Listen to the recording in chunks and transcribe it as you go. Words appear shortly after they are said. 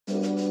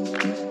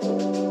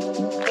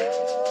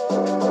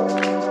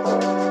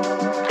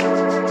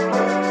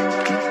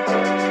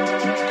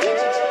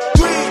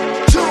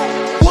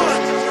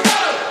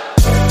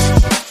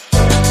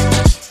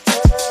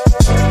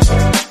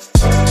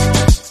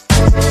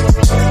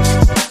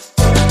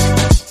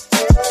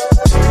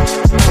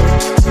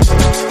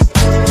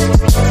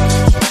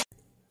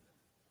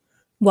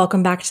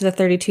Welcome back to the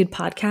 32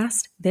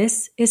 podcast.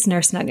 This is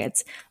Nurse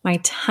Nuggets, my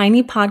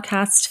tiny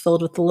podcast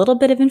filled with a little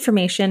bit of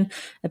information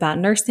about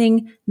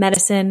nursing,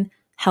 medicine,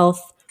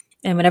 health,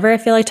 and whatever I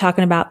feel like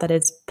talking about that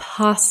is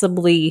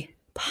possibly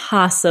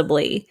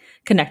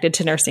connected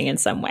to nursing in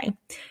some way.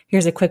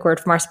 Here's a quick word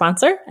from our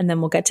sponsor, and then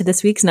we'll get to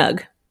this week's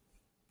Nug.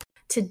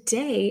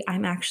 Today,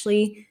 I'm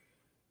actually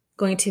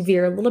going to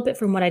veer a little bit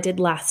from what I did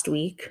last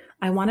week.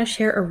 I want to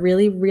share a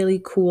really,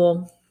 really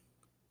cool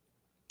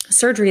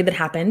surgery that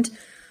happened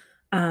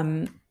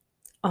on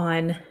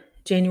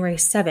January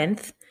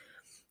 7th.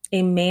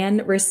 A man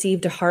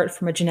received a heart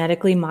from a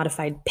genetically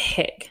modified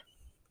pig.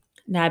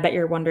 Now, I bet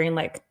you're wondering,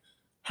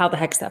 how the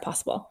heck is that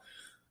possible?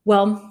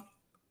 Well,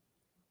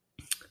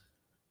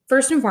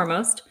 first and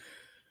foremost,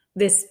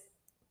 this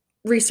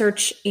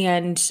research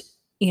and,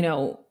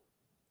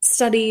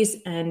 studies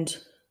and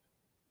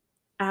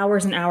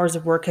hours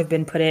of work have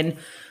been put in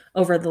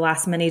over the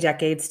last many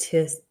decades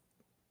to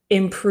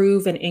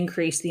improve and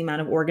increase the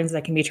amount of organs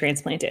that can be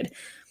transplanted.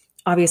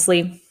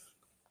 Obviously,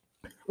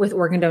 with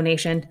organ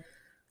donation,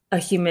 a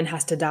human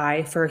has to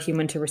die for a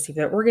human to receive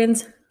their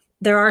organs.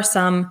 There are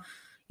some,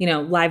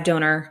 live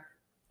donor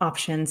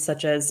options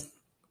such as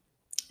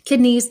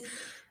kidneys.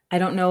 I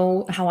don't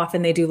know how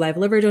often they do live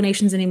liver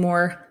donations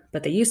anymore,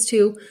 but they used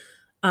to.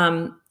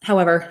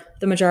 However,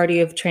 the majority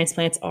of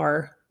transplants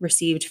are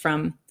received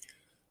from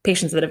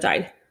patients that have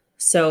died.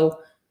 So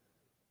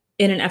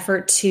in an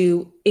effort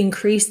to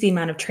increase the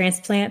amount of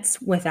transplants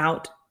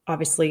without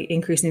obviously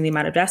increasing the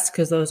amount of deaths,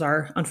 because those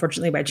are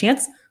unfortunately by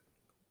chance,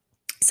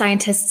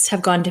 scientists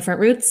have gone different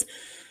routes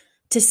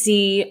to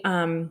see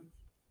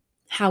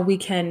how we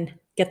can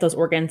get those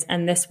organs.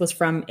 And this was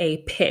from a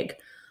pig.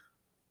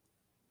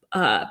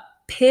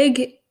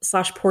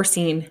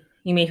 Pig/porcine,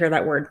 you may hear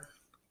that word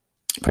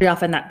pretty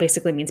often. That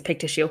basically means pig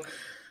tissue,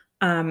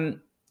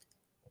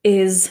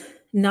 is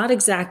not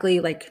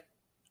exactly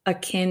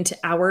akin to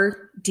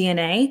our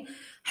DNA.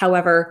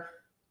 However,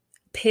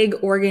 pig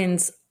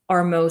organs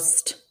are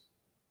most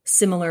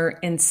similar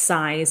in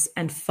size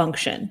and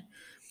function,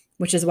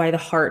 which is why the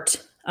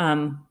heart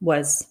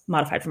was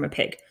modified from a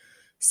pig.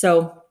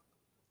 So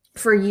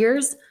for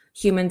years,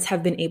 humans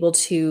have been able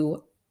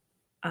to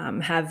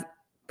have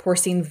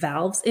porcine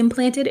valves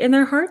implanted in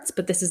their hearts,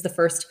 but this is the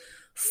first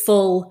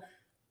full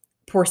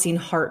porcine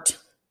heart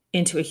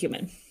into a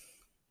human.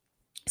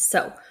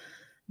 So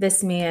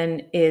this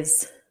man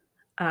is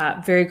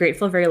very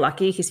grateful, very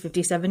lucky. He's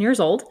 57 years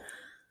old.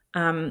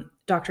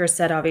 Doctors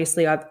said,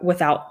 obviously,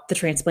 without the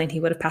transplant, he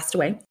would have passed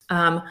away.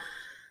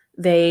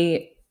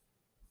 They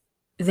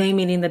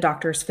meaning the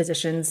doctors,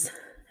 physicians,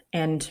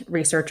 and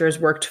researchers,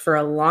 worked for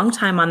a long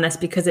time on this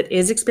because it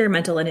is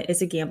experimental and it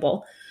is a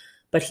gamble.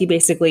 But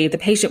the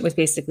patient was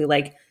basically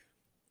like,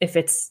 if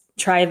it's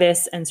try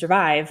this and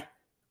survive,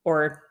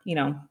 or,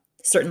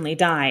 certainly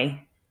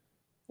die,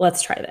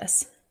 let's try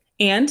this.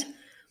 And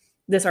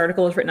this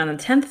article was written on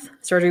the 10th.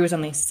 Surgery was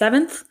on the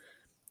 7th.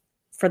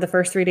 For the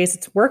first 3 days,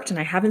 it's worked, and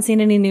I haven't seen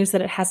any news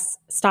that it has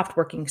stopped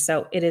working.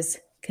 So it is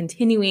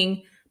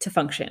continuing to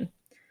function,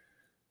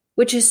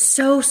 which is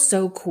so,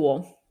 so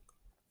cool.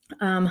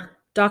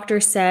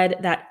 Doctors said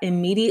that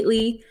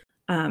immediately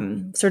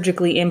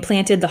surgically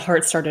implanted, the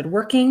heart started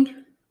working,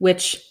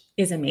 which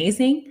is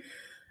amazing.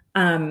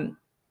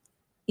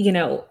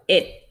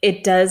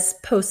 It does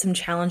pose some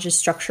challenges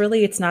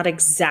structurally. It's not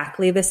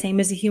exactly the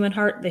same as a human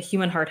heart. The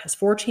human heart has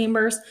 4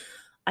 chambers.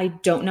 I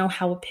don't know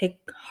how a pig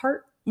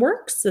heart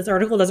works. This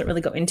article doesn't really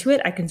go into it.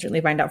 I can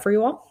certainly find out for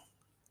you all.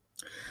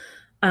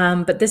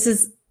 But this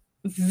is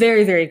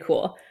very, very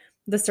cool.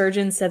 The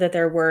surgeon said that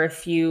there were a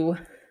few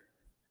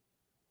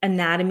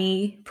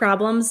anatomy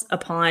problems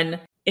upon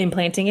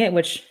implanting it,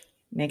 which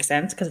makes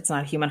sense because it's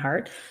not a human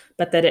heart,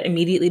 but that it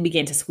immediately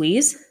began to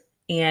squeeze,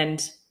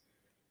 and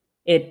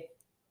it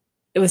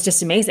was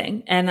just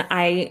amazing. And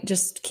I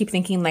just keep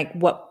thinking,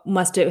 what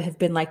must it have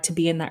been like to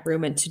be in that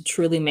room and to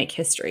truly make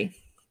history?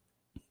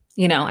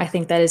 I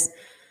think that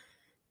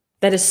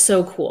is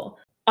so cool.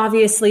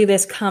 Obviously,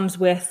 this comes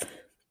with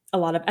a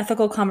lot of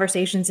ethical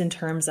conversations in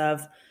terms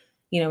of,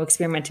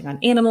 experimenting on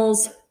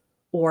animals,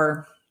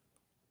 or,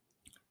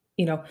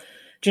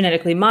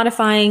 genetically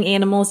modifying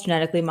animals,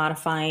 genetically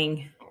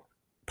modifying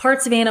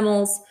parts of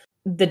animals,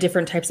 the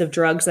different types of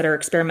drugs that are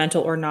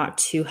experimental or not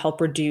to help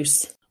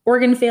reduce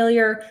organ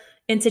failure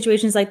in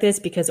situations like this,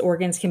 because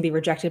organs can be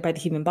rejected by the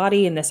human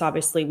body. And this,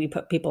 obviously, we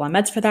put people on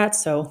meds for that.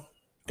 So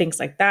things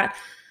like that.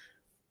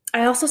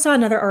 I also saw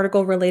another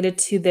article related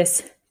to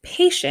this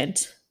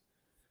patient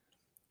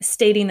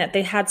stating that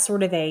they had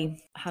sort of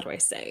a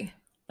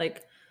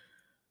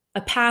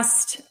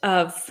past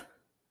of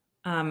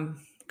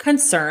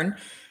concern.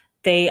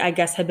 They, I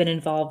guess, had been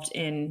involved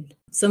in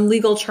some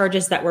legal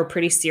charges that were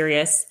pretty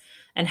serious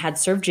and had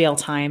served jail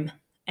time.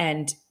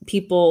 And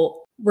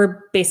people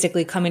were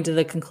basically coming to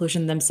the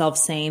conclusion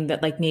themselves, saying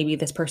that maybe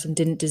this person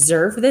didn't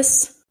deserve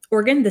this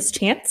organ, this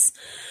chance,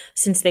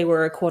 since they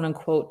were a quote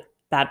unquote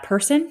bad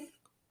person,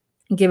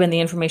 given the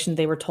information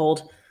they were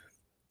told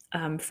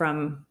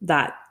from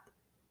that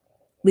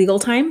legal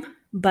time.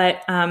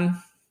 But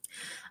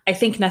I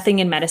think nothing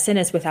in medicine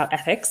is without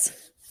ethics.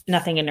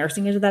 nothing in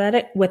nursing is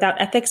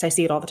without ethics. I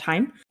see it all the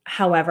time.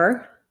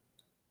 However,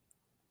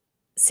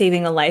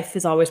 saving a life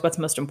is always what's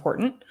most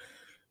important.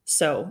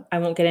 So I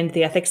won't get into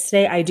the ethics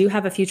today. I do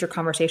have a future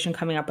conversation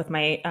coming up with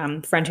my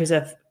friend who's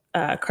a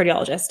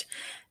cardiologist,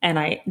 and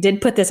I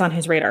did put this on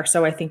his radar.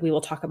 So I think we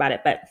will talk about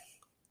it. But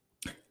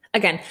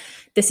again,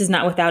 this is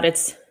not without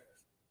its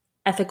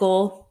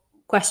ethical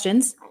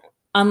questions,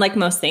 not unlike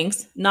most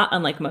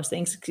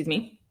things, excuse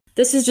me.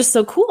 This is just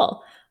so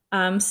cool.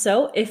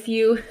 So if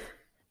you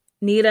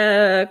need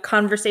a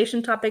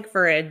conversation topic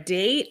for a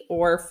date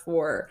or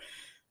for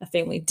a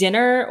family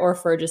dinner or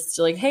for just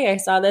like, hey, I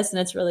saw this and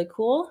it's really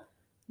cool,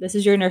 this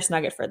is your nurse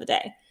nugget for the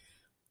day.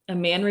 A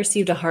man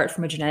received a heart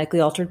from a genetically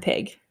altered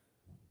pig.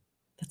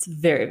 That's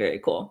very, very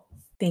cool.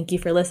 Thank you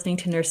for listening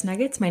to Nurse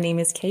Nuggets. My name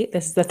is Kate.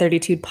 This is the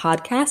 30tude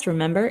podcast.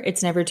 Remember,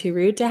 it's never too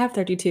rude to have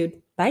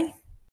 30tude. Bye.